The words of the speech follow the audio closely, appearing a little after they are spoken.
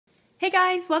Hey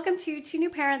guys, welcome to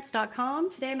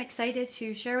Twonewparents.com. Today I'm excited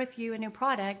to share with you a new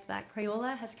product that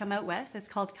Crayola has come out with. It's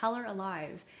called Color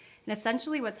Alive. And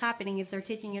essentially what's happening is they're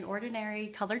taking an ordinary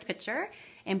colored picture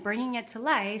and bringing it to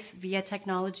life via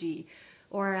technology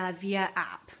or via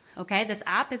app. Okay, this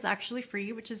app is actually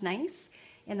free, which is nice.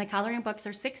 And the coloring books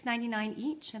are $6.99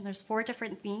 each, and there's 4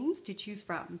 different themes to choose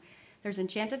from. There's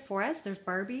Enchanted Forest, there's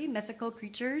Barbie, Mythical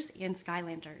Creatures, and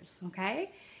Skylanders,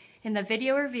 okay? In the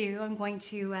video review, I'm going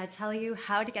to tell you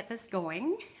how to get this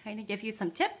going. I'm going to give you some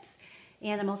tips,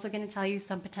 and I'm also going to tell you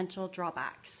some potential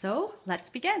drawbacks. So let's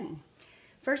begin.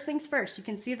 First things first, you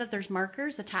can see that there's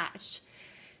markers attached.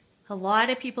 A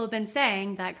lot of people have been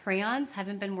saying that crayons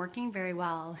haven't been working very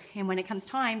well, and when it comes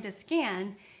time to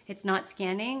scan, it's not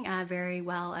scanning very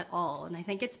well at all. And I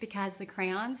think it's because the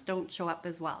crayons don't show up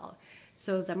as well.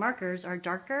 So the markers are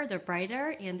darker, they're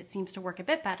brighter, and it seems to work a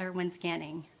bit better when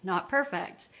scanning. Not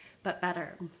perfect, but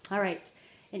better. All right,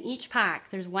 in each pack,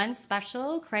 there's one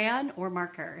special crayon or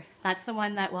marker. That's the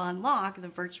one that will unlock the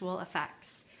virtual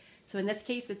effects. So in this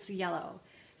case, it's the yellow.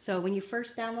 So when you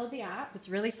first download the app, it's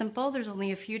really simple. There's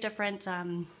only a few different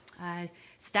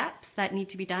steps that need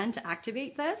to be done to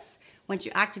activate this. Once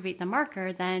you activate the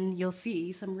marker, then you'll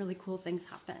see some really cool things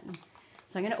happen.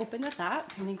 So I'm gonna open this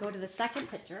app. I'm gonna go to the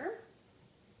second picture.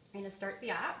 I'm going to start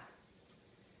the app.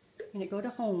 I'm going to go to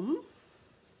home.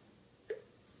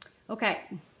 Okay,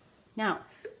 now,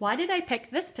 why did I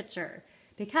pick this picture?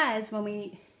 Because when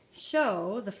we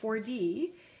show the 4D,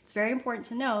 it's very important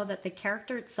to know that the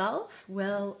character itself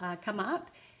will come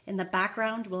up and the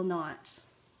background will not.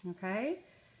 Okay,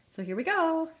 so here we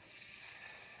go.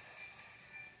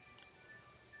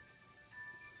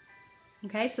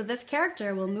 Okay, so this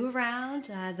character will move around.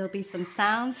 There'll be some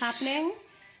sounds happening.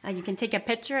 You can take a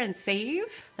picture and save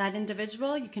that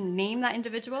individual. You can name that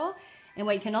individual. And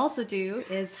what you can also do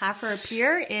is have her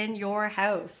appear in your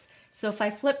house. So if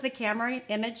I flip the camera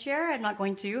image here, I'm not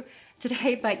going to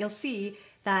today, but you'll see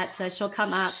that she'll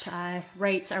come up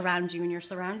right around you in your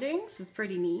surroundings. It's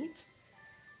pretty neat.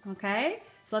 Okay,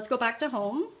 so let's go back to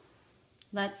home.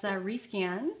 Let's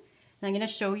rescan. And I'm going to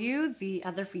show you the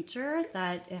other feature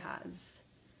that it has.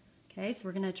 Okay, so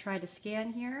we're going to try to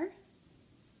scan here.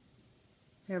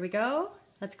 There we go.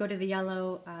 Let's go to the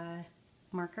yellow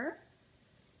marker.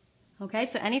 Okay,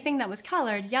 so anything that was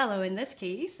colored yellow in this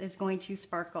case is going to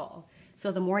sparkle.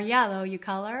 So the more yellow you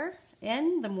color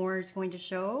in, the more it's going to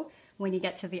show when you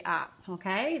get to the app,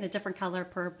 okay? And a different color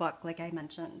per book, like I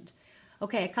mentioned.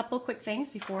 Okay, a couple quick things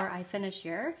before I finish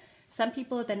here. Some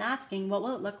people have been asking, what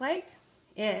will it look like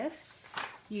if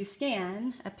you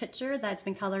scan a picture that's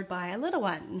been colored by a little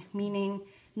one, meaning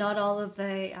not all of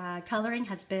the coloring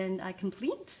has been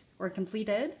complete or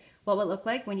completed. What will it look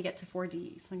like when you get to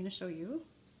 4D? So I'm going to show you.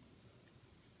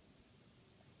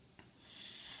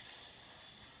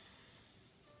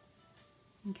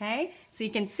 Okay, so you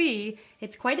can see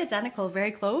it's quite identical,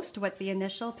 very close to what the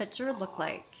initial picture looked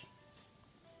like.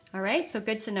 All right, so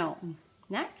good to know.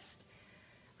 Next,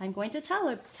 I'm going to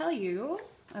tell you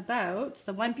about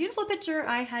the one beautiful picture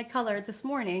I had colored this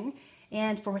morning.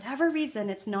 And for whatever reason,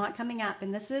 it's not coming up.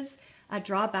 And this is a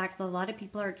drawback that a lot of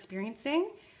people are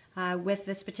experiencing with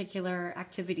this particular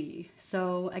activity.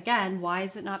 So again, why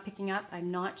is it not picking up? I'm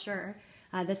not sure.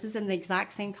 This is in the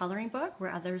exact same coloring book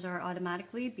where others are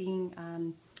automatically being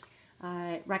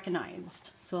recognized.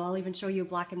 So I'll even show you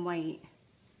black and white.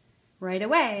 Right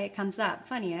away, it comes up.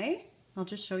 Funny, eh? I'll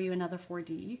just show you another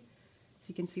 4D so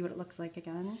you can see what it looks like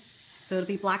again. So it'll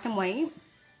be black and white.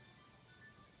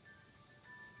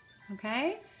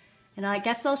 Okay, and I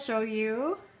guess I'll show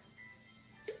you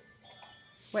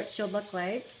what she'll look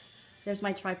like. There's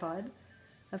my tripod,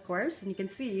 of course, and you can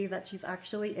see that she's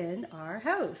actually in our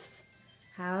house.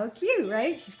 How cute,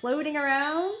 right? She's floating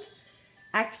around.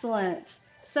 Excellent.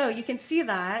 So you can see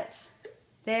that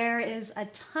there is a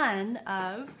ton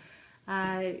of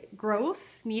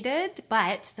growth needed,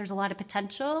 but there's a lot of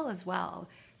potential as well.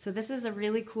 So this is a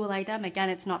really cool item. Again,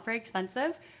 it's not very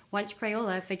expensive. Once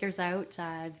Crayola figures out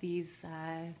these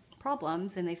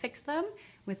problems and they fix them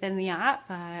within the app,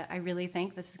 I really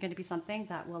think this is going to be something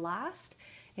that will last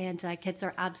and kids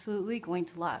are absolutely going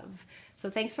to love. So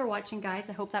thanks for watching, guys.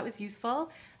 I hope that was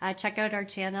useful. Check out our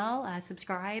channel,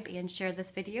 subscribe, and share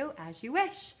this video as you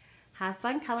wish. Have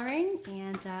fun coloring,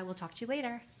 and we'll talk to you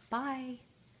later. Bye.